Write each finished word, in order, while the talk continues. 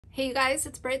Hey you guys,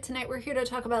 it's Britt. Tonight we're here to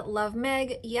talk about Love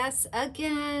Meg. Yes,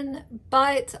 again,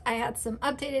 but I had some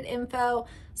updated info.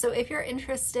 So if you're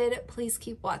interested, please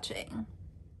keep watching.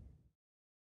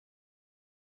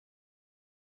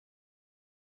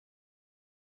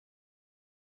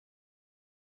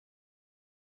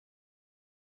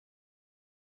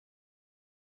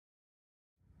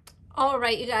 All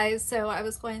right, you guys, so I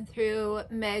was going through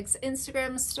Meg's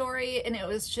Instagram story and it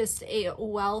was just a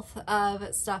wealth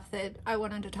of stuff that I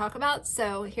wanted to talk about.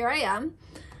 So here I am.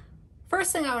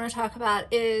 First thing I want to talk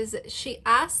about is she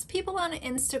asks people on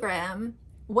Instagram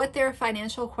what their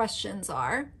financial questions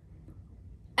are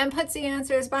and puts the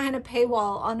answers behind a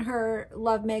paywall on her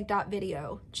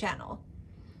lovemeg.video channel.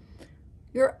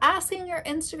 You're asking your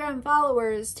Instagram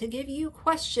followers to give you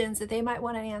questions that they might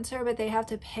want to answer, but they have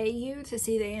to pay you to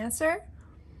see the answer.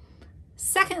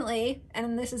 Secondly,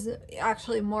 and this is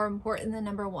actually more important than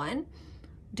number one,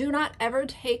 do not ever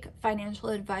take financial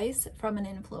advice from an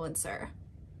influencer.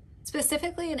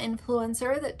 Specifically an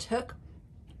influencer that took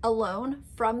a loan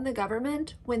from the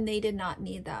government when they did not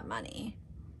need that money.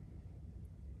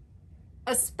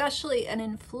 Especially an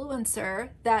influencer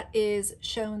that is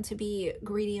shown to be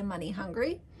greedy and money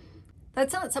hungry.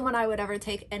 That's not someone I would ever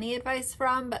take any advice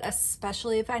from, but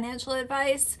especially financial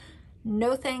advice.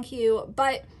 No thank you.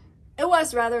 But it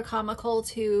was rather comical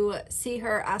to see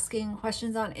her asking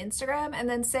questions on Instagram and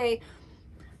then say,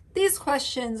 these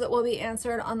questions will be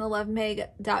answered on the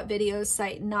lovemeg.video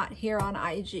site, not here on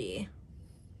IG.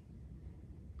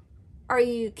 Are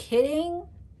you kidding?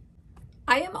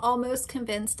 I am almost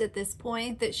convinced at this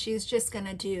point that she's just going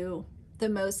to do the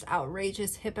most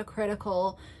outrageous,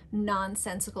 hypocritical,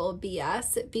 nonsensical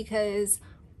BS because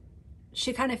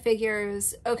she kind of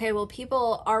figures, okay, well,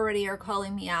 people already are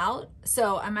calling me out,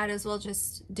 so I might as well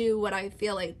just do what I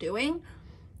feel like doing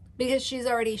because she's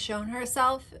already shown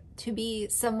herself to be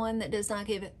someone that does not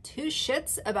give two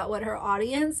shits about what her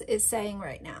audience is saying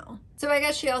right now. So I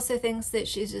guess she also thinks that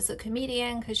she's just a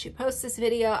comedian because she posts this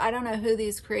video. I don't know who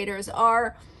these creators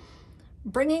are.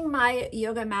 Bringing my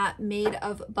yoga mat made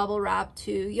of bubble wrap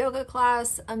to yoga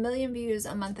class, 1 million views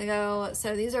a month ago.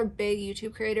 So these are big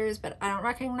YouTube creators, but I don't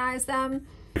recognize them.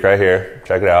 Right here,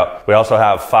 check it out. We also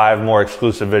have 5 more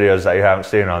exclusive videos that you haven't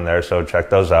seen on there, so check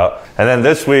those out. And then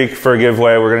this week for a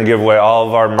giveaway, we're gonna give away all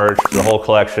of our merch, the whole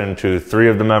collection, to 3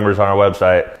 of the members on our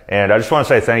website. And I just wanna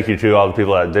say thank you to all the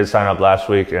people that did sign up last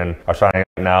week and are signing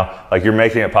up now. Like, you're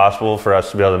making it possible for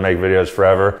us to be able to make videos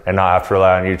forever and not have to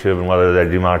rely on YouTube and whether they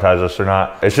demonetize us or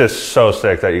not. It's just so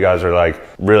sick that you guys are like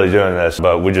really doing this,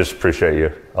 but we just appreciate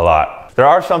you a lot. There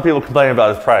are some people complaining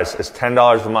about this price. It's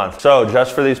 $10 a month. So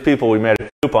just for these people, we made a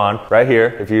coupon right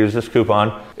here. If you use this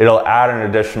coupon, it'll add an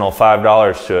additional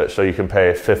 $5 to it. So you can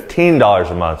pay $15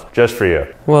 a month just for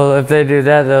you. Well, if they do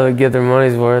that, they'll get their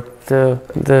money's worth.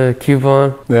 The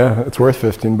coupon. Yeah, it's worth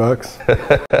 15 bucks.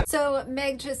 So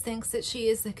Meg just thinks that she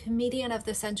is the comedian of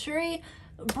the century.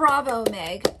 Bravo,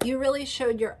 Meg. You really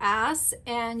showed your ass,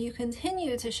 and you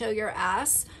continue to show your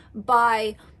ass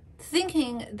by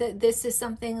thinking that this is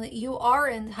something that you are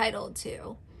entitled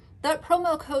to. That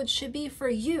promo code should be for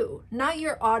you, not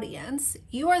your audience.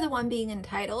 You are the one being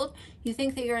entitled. You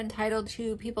think that you're entitled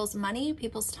to people's money,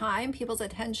 people's time, people's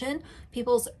attention,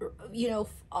 people's,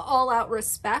 all out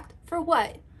respect. For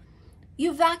what?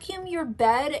 You vacuum your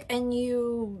bed and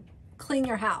you clean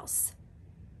your house.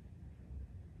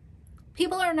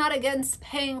 People are not against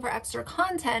paying for extra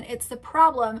content. It's the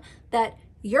problem that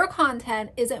your content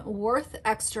isn't worth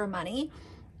extra money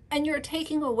and you're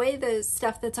taking away the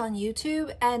stuff that's on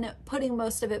YouTube and putting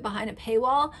most of it behind a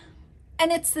paywall.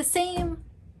 And it's the same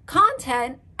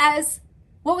content as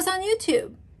what was on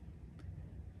YouTube.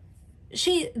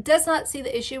 She does not see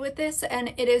the issue with this,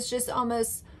 and it is just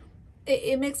almost,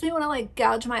 it makes me want to like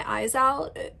gouge my eyes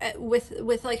out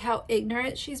with like how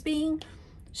ignorant she's being.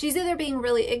 She's either being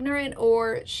really ignorant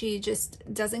or she just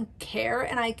doesn't care,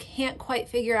 and I can't quite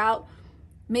figure out.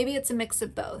 Maybe it's a mix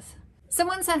of both.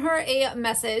 Someone sent her a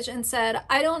message and said,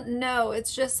 I don't know,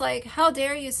 it's just like, how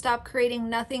dare you stop creating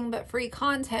nothing but free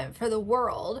content for the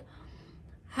world.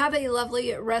 Have a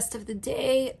lovely rest of the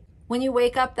day. When you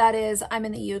wake up, that is, I'm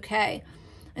in the UK.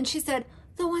 And she said,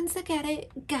 the ones that get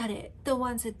it. The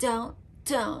ones that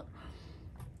don't.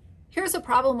 Here's a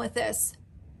problem with this.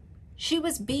 She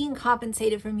was being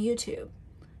compensated from YouTube.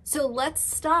 So let's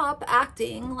stop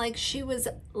acting like she was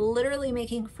literally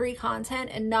making free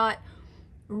content and not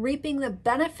reaping the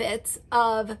benefits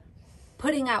of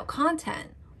putting out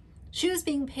content. She was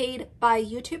being paid by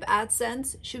YouTube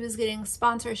AdSense. She was getting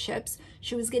sponsorships.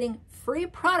 She was getting free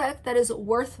product that is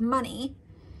worth money.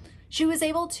 She was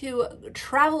able to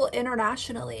travel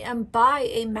internationally and buy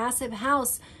a massive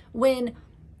house when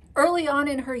Early on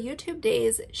in her YouTube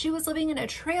days, she was living in a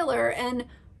trailer and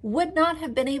would not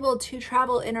have been able to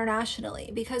travel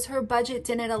internationally because her budget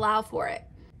didn't allow for it.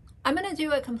 I'm going to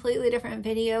do a completely different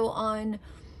video on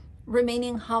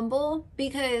remaining humble,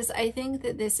 because I think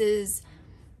that this is,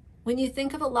 when you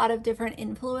think of a lot of different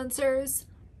influencers,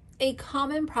 a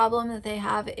common problem that they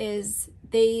have is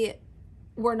they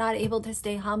were not able to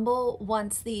stay humble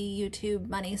once the YouTube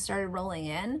money started rolling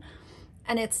in.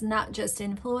 And it's not just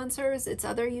influencers, it's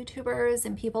other YouTubers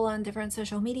and people on different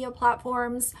social media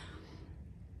platforms.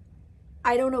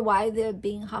 I don't know why the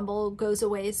being humble goes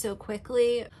away so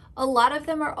quickly. A lot of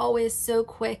them are always so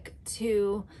quick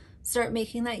to start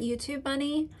making that YouTube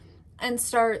money and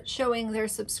start showing their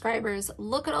subscribers,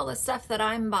 look at all the stuff that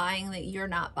I'm buying that you're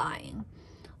not buying.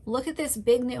 Look at this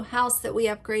big new house that we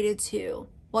upgraded to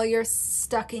while you're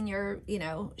stuck in your,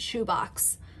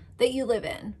 shoebox that you live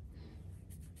in.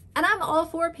 And I'm all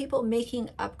for people making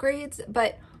upgrades,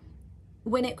 but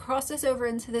when it crosses over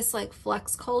into this like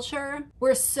flex culture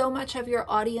where so much of your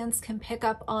audience can pick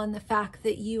up on the fact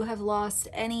that you have lost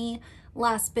any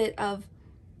last bit of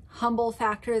humble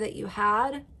factor that you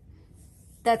had,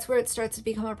 that's where it starts to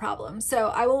become a problem. So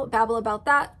I won't babble about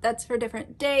that. That's for a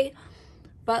different day,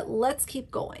 but let's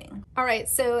keep going. All right,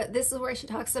 so this is where she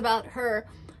talks about her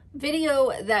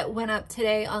video that went up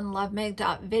today on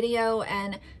lovemeg.video,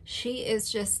 and she is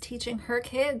just teaching her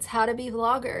kids how to be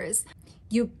vloggers.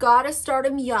 You gotta start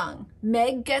them young.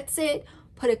 Meg gets it.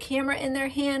 Put a camera in their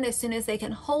hand as soon as they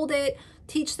can hold it.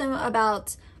 Teach them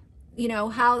about,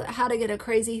 how to get a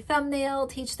crazy thumbnail.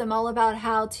 Teach them all about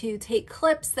how to take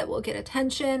clips that will get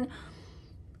attention.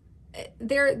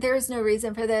 There's no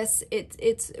reason for this.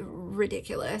 It's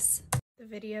ridiculous. The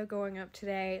video going up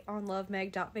today on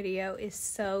lovemeg.video is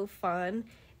so fun.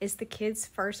 It's the kids'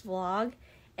 first vlog,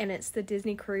 and it's the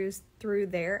Disney cruise through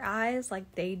their eyes.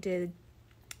 Like, they did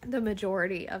the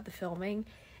majority of the filming,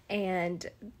 and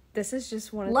this is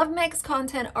just one of Love Meg's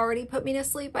content already put me to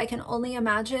sleep. I can only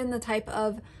imagine the type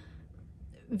of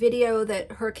video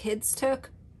that her kids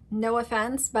took. No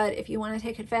offense, but if you want to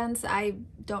take offense, I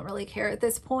don't really care at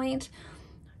this point.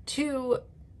 To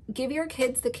give your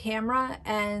kids the camera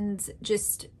and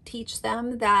just teach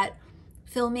them that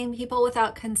filming people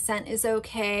without consent is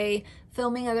okay.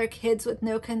 Filming other kids with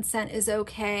no consent is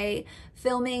okay.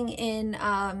 Filming in,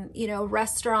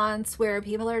 restaurants where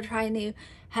people are trying to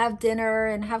have dinner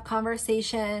and have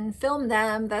conversation, film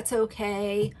them, that's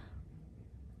okay.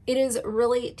 It is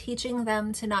really teaching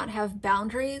them to not have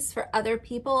boundaries for other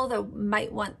people that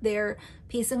might want their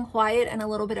peace and quiet and a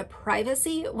little bit of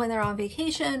privacy when they're on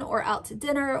vacation or out to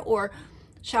dinner or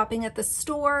shopping at the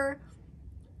store.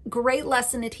 Great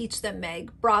lesson to teach them,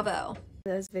 Meg. Bravo.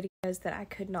 Those videos that I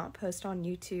could not post on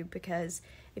YouTube, because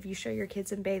if you show your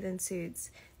kids in bathing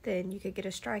suits, then you could get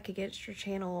a strike against your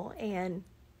channel. And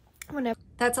whenever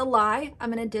that's a lie,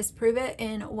 I'm going to disprove it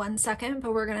in 1 second,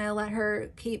 but we're going to let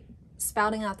her keep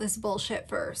spouting out this bullshit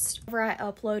first. Whenever I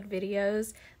upload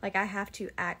videos, like, I have to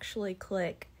actually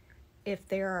click if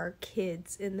there are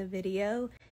kids in the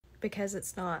video, because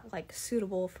it's not like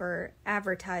suitable for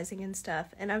advertising and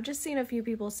stuff. And I've just seen a few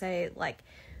people say, like,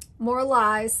 more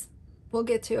lies. We'll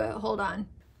get to it. Hold on.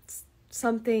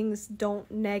 Some things don't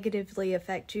negatively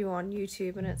affect you on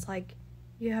YouTube, and it's like,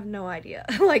 you have no idea.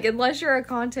 Like, unless you're a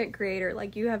content creator,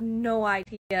 like, you have no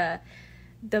idea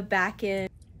the back end.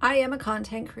 I am a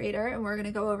content creator, and we're going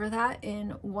to go over that in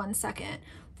 1 second.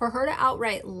 For her to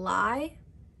outright lie,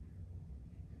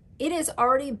 it is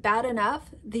already bad enough,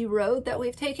 the road that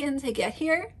we've taken to get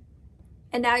here,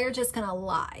 and now you're just going to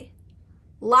lie.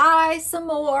 Lie some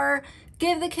more,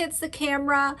 give the kids the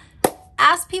camera,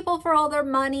 ask people for all their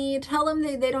money, tell them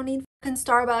they don't need fucking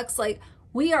Starbucks. Like,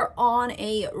 we are on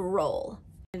a roll.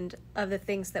 And of the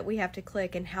things that we have to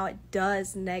click and how it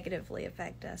does negatively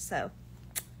affect us. So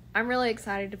I'm really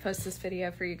excited to post this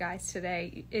video for you guys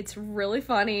today. It's really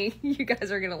funny. You guys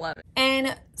are gonna love it.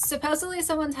 And supposedly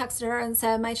someone texted her and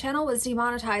said my channel was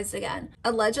demonetized again.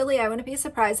 Allegedly, I wouldn't be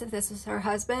surprised if this was her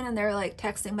husband and they're like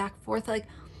texting back and forth like,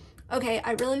 okay,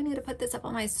 I really need to put this up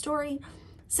on my story.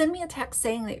 Send me a text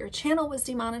saying that your channel was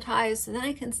demonetized so then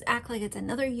I can act like it's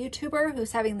another YouTuber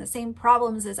who's having the same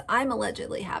problems as I'm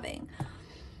allegedly having.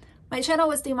 My channel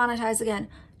was demonetized again.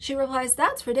 She replies,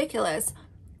 that's ridiculous.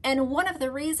 And one of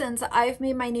the reasons I've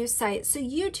made my new site so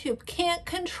YouTube can't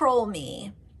control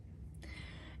me.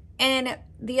 And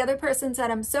the other person said,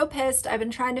 I'm so pissed. I've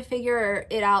been trying to figure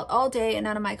it out all day and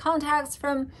none of my contacts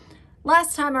from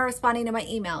last time are responding to my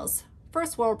emails.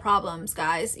 First world problems,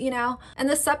 guys, you know? And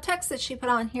the subtext that she put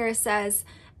on here says,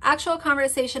 actual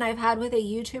conversation I've had with a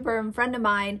YouTuber and friend of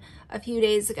mine a few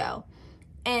days ago.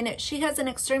 And she has an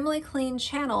extremely clean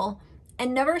channel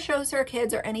and never shows her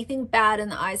kids or anything bad in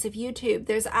the eyes of YouTube.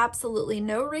 There's absolutely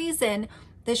no reason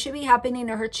this should be happening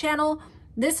to her channel.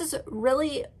 This is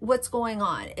really what's going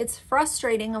on. It's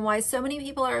frustrating and why so many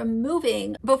people are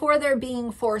moving before they're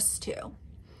being forced to.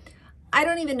 I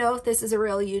don't even know if this is a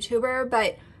real YouTuber,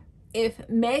 but if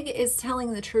Meg is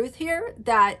telling the truth here,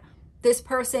 that this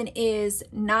person is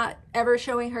not ever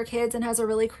showing her kids and has a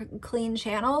really clean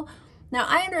channel. Now,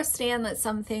 I understand that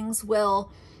some things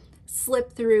will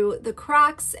slip through the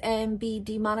cracks and be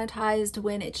demonetized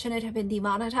when it shouldn't have been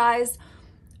demonetized,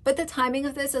 but the timing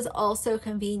of this is also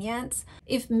convenient.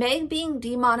 If Meg being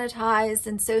demonetized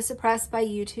and so suppressed by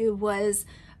YouTube was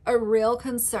a real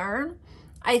concern,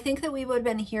 I think that we would have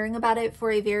been hearing about it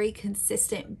for a very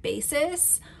consistent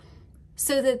basis.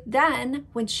 So that then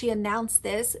when she announced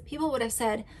this, people would have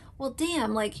said, well,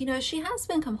 damn, like, you know, she has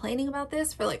been complaining about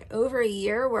this for like over a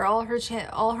year, where all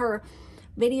her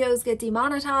videos get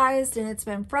demonetized, and it's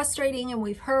been frustrating, and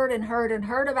we've heard and heard and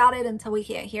heard about it until we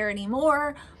can't hear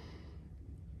anymore.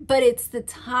 But it's the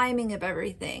timing of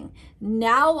everything.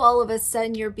 Now, all of a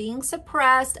sudden, you're being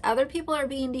suppressed. Other people are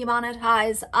being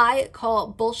demonetized. I call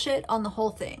bullshit on the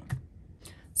whole thing.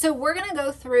 So we're going to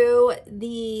go through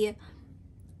the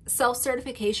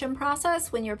self-certification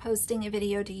process when you're posting a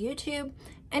video to YouTube.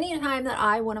 Anytime that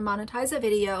I want to monetize a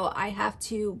video, I have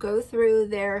to go through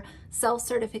their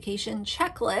self-certification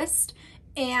checklist.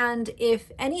 And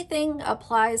if anything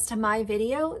applies to my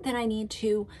video, then I need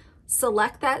to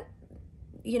select that,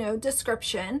 you know,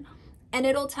 description, and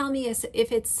it'll tell me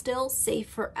if it's still safe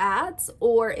for ads,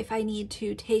 or if I need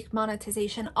to take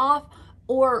monetization off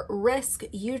or risk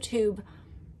YouTube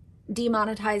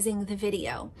demonetizing the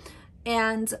video.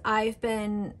 And I've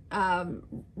been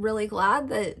really glad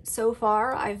that so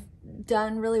far I've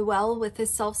done really well with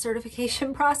this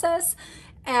self-certification process.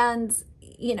 And,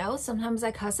 you know, sometimes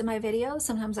I cuss in my videos,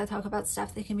 sometimes I talk about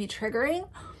stuff that can be triggering.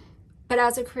 But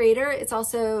as a creator, it's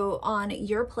also on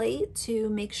your plate to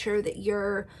make sure that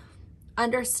you're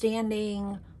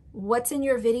understanding what's in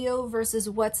your video versus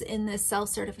what's in this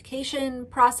self-certification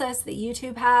process that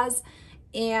YouTube has.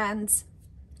 And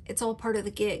it's all part of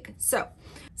the gig. So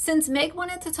since Meg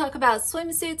wanted to talk about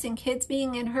swimsuits and kids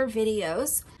being in her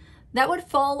videos, that would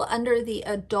fall under the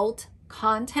adult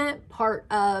content part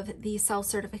of the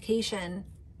self-certification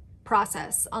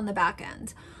process on the back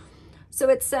end. So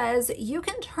it says you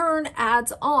can turn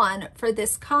ads on for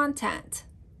this content.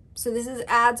 So this is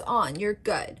ads on, you're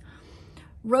good.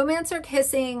 Romance or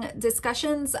kissing,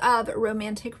 discussions of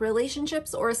romantic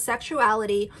relationships or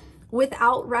sexuality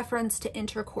without reference to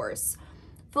intercourse.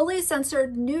 Fully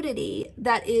censored nudity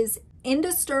that is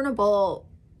indiscernible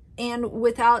and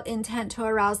without intent to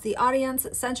arouse the audience,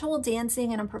 sensual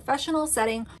dancing in a professional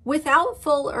setting without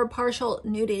full or partial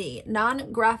nudity,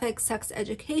 non-graphic sex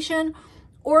education,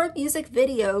 or a music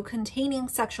video containing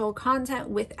sexual content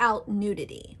without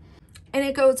nudity. And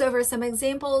it goes over some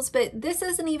examples, but this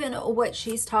isn't even what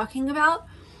she's talking about.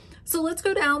 So let's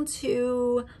go down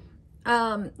to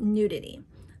nudity.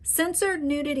 Censored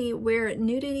nudity, where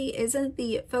nudity isn't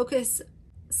the focus,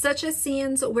 such as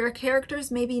scenes where characters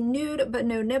may be nude but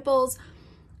no nipples,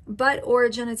 butt or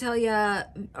genitalia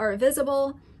are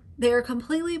visible. They are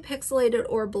completely pixelated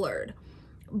or blurred.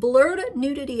 Blurred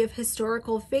nudity of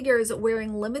historical figures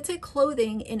wearing limited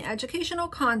clothing in educational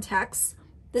contexts.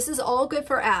 This is all good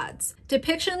for ads.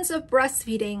 Depictions of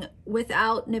breastfeeding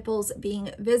without nipples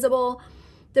being visible.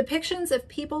 Depictions of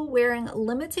people wearing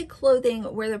limited clothing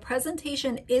where the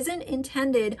presentation isn't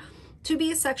intended to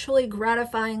be sexually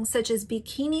gratifying, such as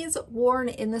bikinis worn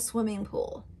in the swimming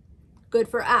pool. Good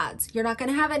for ads. You're not going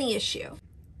to have any issue.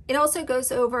 It also goes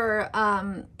over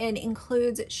and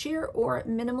includes sheer or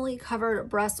minimally covered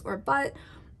breasts or butt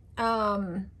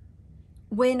when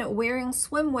wearing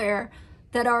swimwear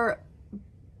that are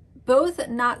both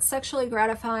not sexually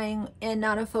gratifying and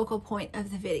not a focal point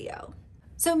of the video.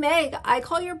 So Meg, I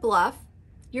call your bluff.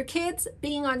 Your kids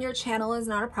being on your channel is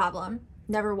not a problem,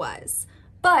 never was.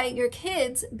 But your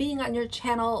kids being on your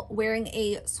channel wearing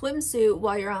a swimsuit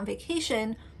while you're on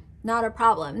vacation, not a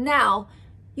problem. Now,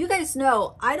 you guys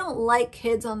know I don't like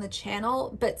kids on the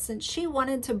channel, but since she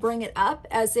wanted to bring it up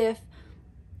as if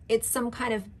it's some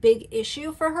kind of big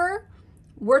issue for her,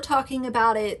 we're talking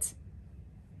about it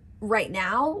right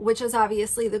now, which is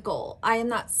obviously the goal. I am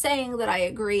not saying that I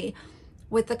agree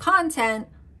with the content.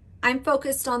 I'm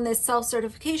focused on this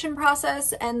self-certification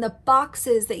process and the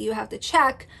boxes that you have to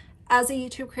check as a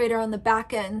YouTube creator on the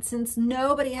back end, since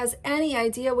nobody has any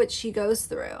idea what she goes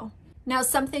through. Now,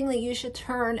 something that you should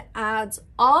turn ads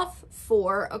off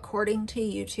for, according to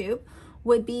YouTube,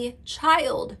 would be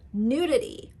child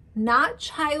nudity, not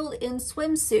child in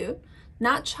swimsuit,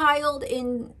 not child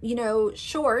in,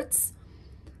 shorts,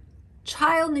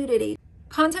 child nudity,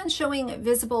 content showing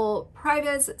visible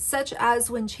privates, such as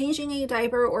when changing a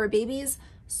diaper or babies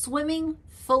swimming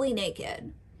fully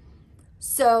naked.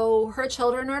 So her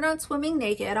children are not swimming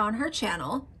naked on her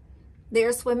channel.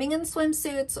 They're swimming in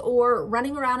swimsuits or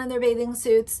running around in their bathing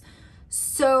suits.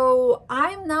 So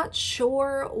I'm not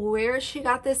sure where she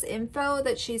got this info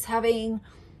that she's having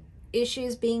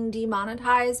issues being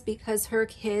demonetized because her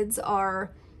kids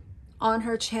are on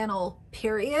her channel,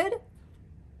 period.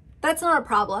 That's not a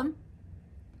problem.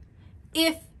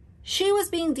 If she was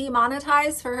being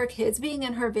demonetized for her kids being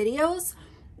in her videos,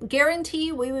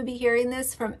 guarantee we would be hearing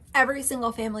this from every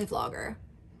single family vlogger.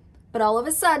 But all of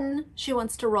a sudden, she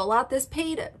wants to roll out this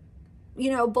paid,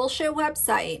 bullshit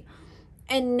website.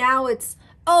 And now it's,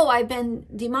 oh, I've been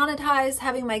demonetized.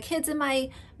 Having my kids in my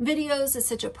videos is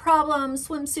such a problem.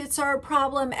 Swimsuits are a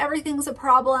problem. Everything's a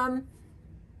problem.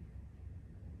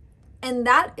 And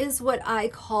that is what I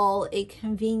call a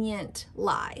convenient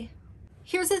lie.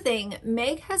 Here's the thing,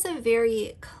 Meg has a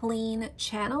very clean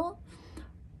channel.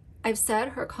 I've said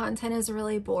her content is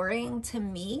really boring to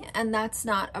me, and that's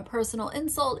not a personal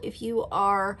insult. If you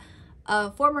are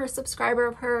a former subscriber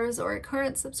of hers or a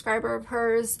current subscriber of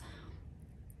hers,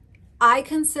 I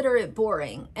consider it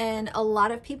boring, and a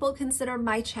lot of people consider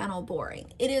my channel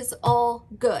boring. It is all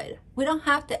good. We don't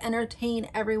have to entertain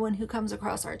everyone who comes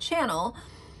across our channel,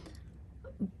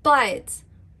 but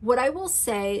what I will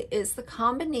say is the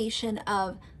combination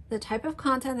of the type of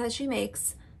content that she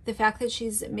makes, the fact that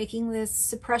she's making this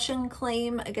suppression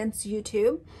claim against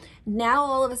YouTube, now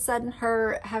all of a sudden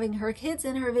her having her kids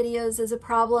in her videos is a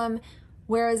problem,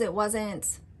 whereas it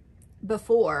wasn't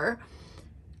before,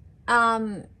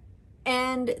 and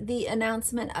the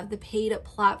announcement of the paid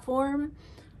platform.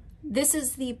 This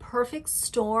is the perfect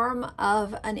storm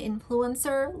of an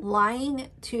influencer lying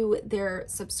to their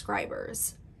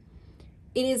subscribers.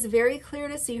 It is very clear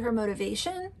to see her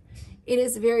motivation. It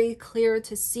is very clear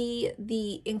to see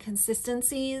the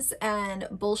inconsistencies and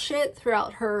bullshit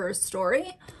throughout her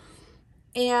story.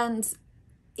 And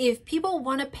if people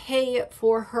want to pay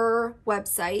for her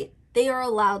website, they are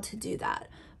allowed to do that.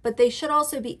 But they should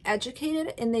also be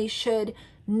educated, and they should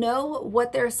know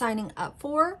what they're signing up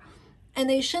for. And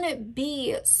they shouldn't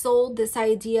be sold this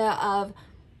idea of,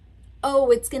 oh,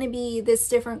 it's going to be this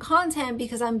different content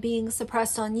because I'm being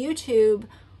suppressed on YouTube,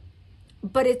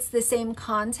 but it's the same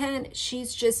content.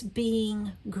 She's just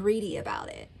being greedy about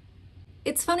it.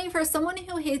 It's funny, for someone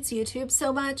who hates YouTube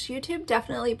so much, YouTube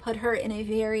definitely put her in a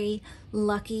very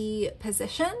lucky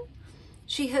position.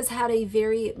 She has had a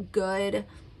very good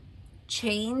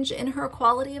change in her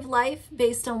quality of life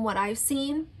based on what I've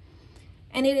seen.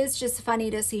 And it is just funny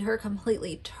to see her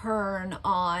completely turn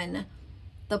on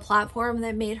the platform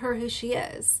that made her who she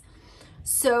is.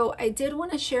 So I did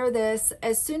want to share this.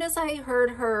 As soon as I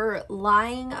heard her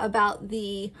lying about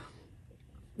the,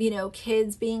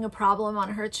 kids being a problem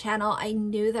on her channel, I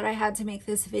knew that I had to make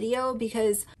this video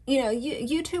because,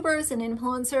 YouTubers and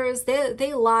influencers,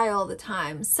 they lie all the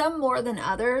time, some more than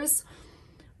others.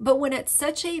 But when it's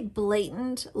such a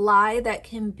blatant lie that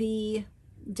can be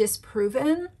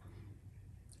disproven,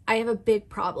 I have a big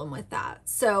problem with that.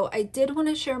 So I did want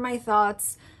to share my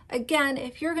thoughts. Again,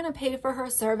 if you're going to pay for her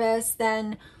service,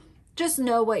 then just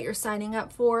know what you're signing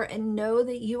up for and know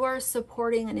that you are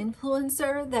supporting an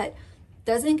influencer that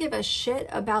doesn't give a shit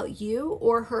about you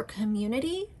or her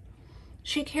community.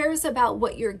 She cares about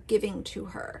what you're giving to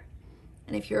her.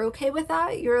 And if you're okay with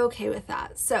that, you're okay with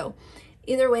that. So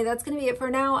either way, that's going to be it for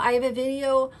now. I have a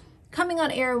video coming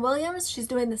on Erin Williams. She's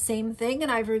doing the same thing,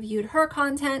 and I've reviewed her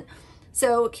content.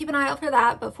 So keep an eye out for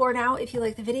that. But for now, if you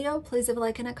like the video, please leave a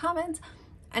like and a comment.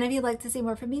 And if you'd like to see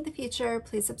more from me in the future,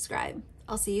 please subscribe.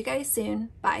 I'll see you guys soon.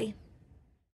 Bye.